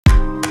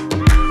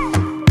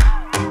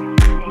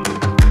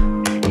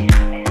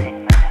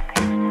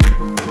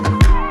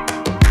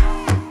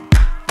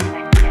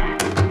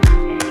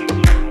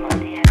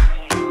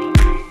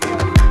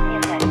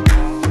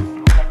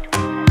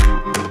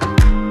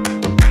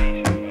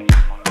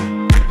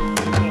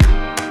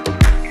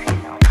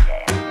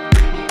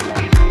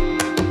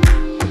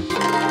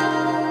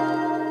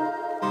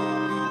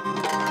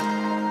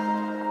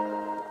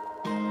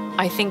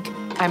think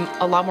I'm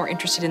a lot more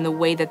interested in the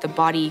way that the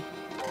body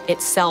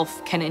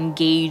itself can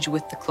engage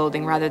with the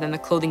clothing rather than the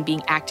clothing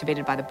being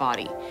activated by the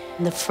body.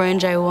 The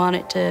fringe, I want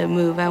it to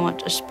move, I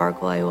want it to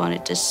sparkle, I want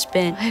it to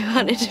spin. I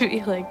want it to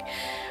be like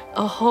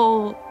a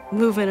whole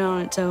movement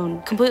on its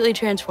own, completely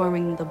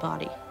transforming the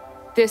body.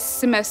 This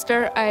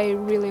semester, I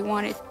really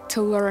wanted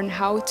to learn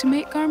how to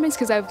make garments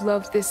because I've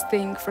loved this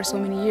thing for so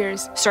many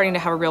years. Starting to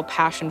have a real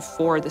passion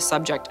for the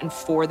subject and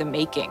for the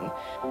making.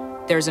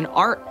 There's an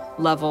art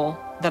level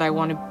that I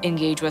want to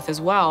engage with as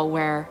well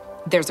where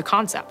there's a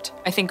concept.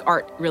 I think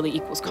art really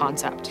equals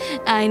concept.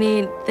 I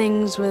need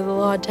things with a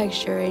lot of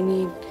texture. I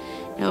need,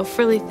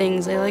 frilly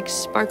things. I like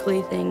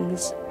sparkly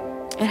things.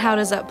 And how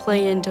does that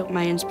play into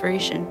my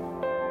inspiration?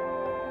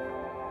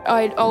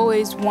 I'd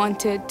always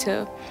wanted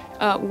to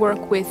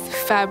work with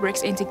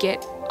fabrics and to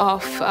get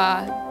off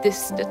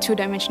the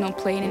two-dimensional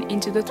plane and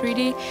into the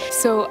 3D.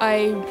 So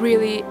I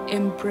really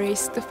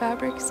embraced the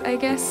fabrics, I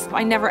guess.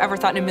 I never ever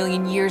thought in a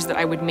million years that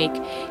I would make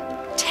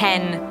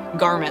 10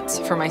 garments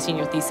for my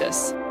senior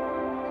thesis.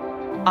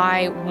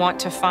 I want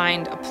to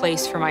find a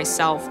place for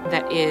myself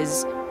that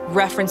is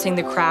referencing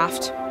the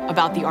craft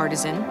about the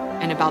artisan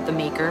and about the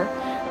maker.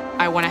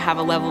 I want to have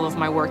a level of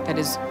my work that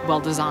is well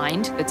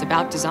designed, that's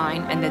about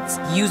design, and that's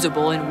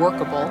usable and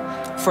workable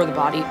for the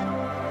body.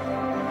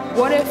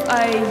 What if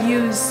I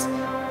use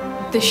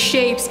the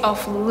shapes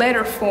of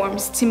letter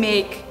forms to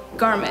make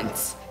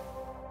garments?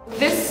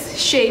 This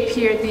shape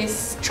here,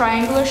 these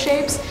triangular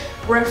shapes,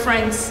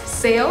 reference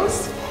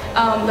sails,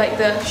 like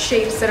the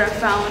shapes that are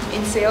found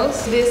in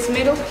sails. This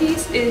middle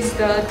piece is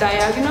the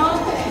diagonal.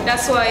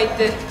 That's why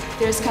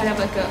there's kind of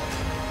like a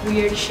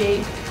weird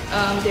shape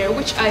there,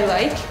 which I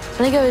like.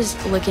 I think I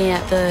was looking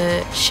at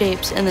the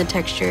shapes and the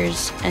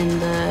textures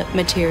and the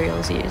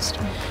materials used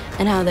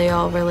and how they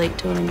all relate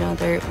to one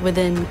another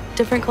within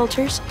different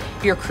cultures.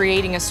 You're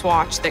creating a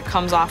swatch that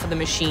comes off of the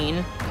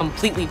machine,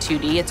 completely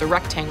 2D. It's a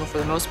rectangle for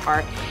the most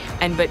part,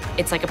 but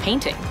it's like a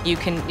painting. You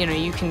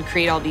can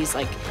create all these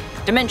like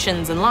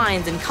dimensions and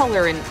lines and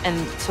color,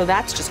 and so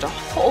that's just a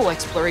whole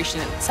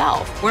exploration in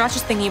itself. We're not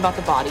just thinking about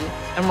the body,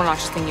 and we're not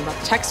just thinking about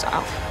the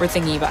textile, we're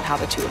thinking about how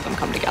the two of them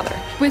come together.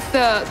 With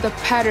the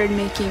pattern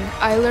making,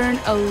 I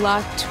learned a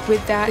lot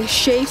with that. The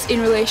shapes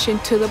in relation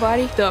to the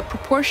body, the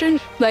proportion,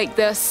 like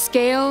the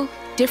scale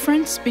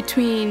difference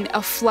between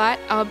a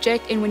flat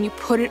object and when you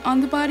put it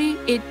on the body,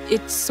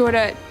 it sort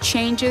of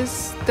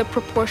changes the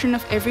proportion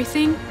of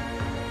everything.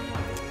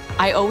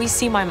 I always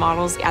see my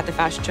models at the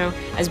fashion show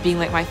as being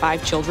like my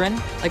 5 children.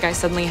 Like I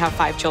suddenly have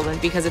 5 children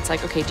because it's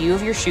like, okay, do you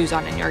have your shoes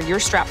on and are your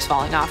straps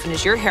falling off and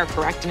is your hair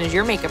correct and is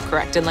your makeup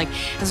correct? And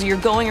so you're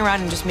going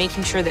around and just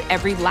making sure that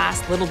every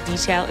last little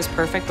detail is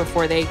perfect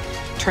before they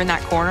turn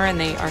that corner and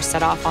they are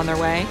set off on their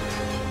way.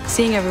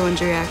 Seeing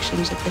everyone's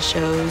reactions at the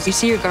shows, you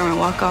see your garment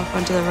walk off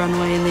onto the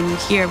runway and then you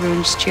hear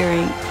everyone just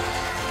cheering,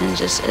 and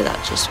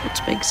that's just what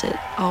makes it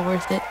all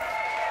worth it.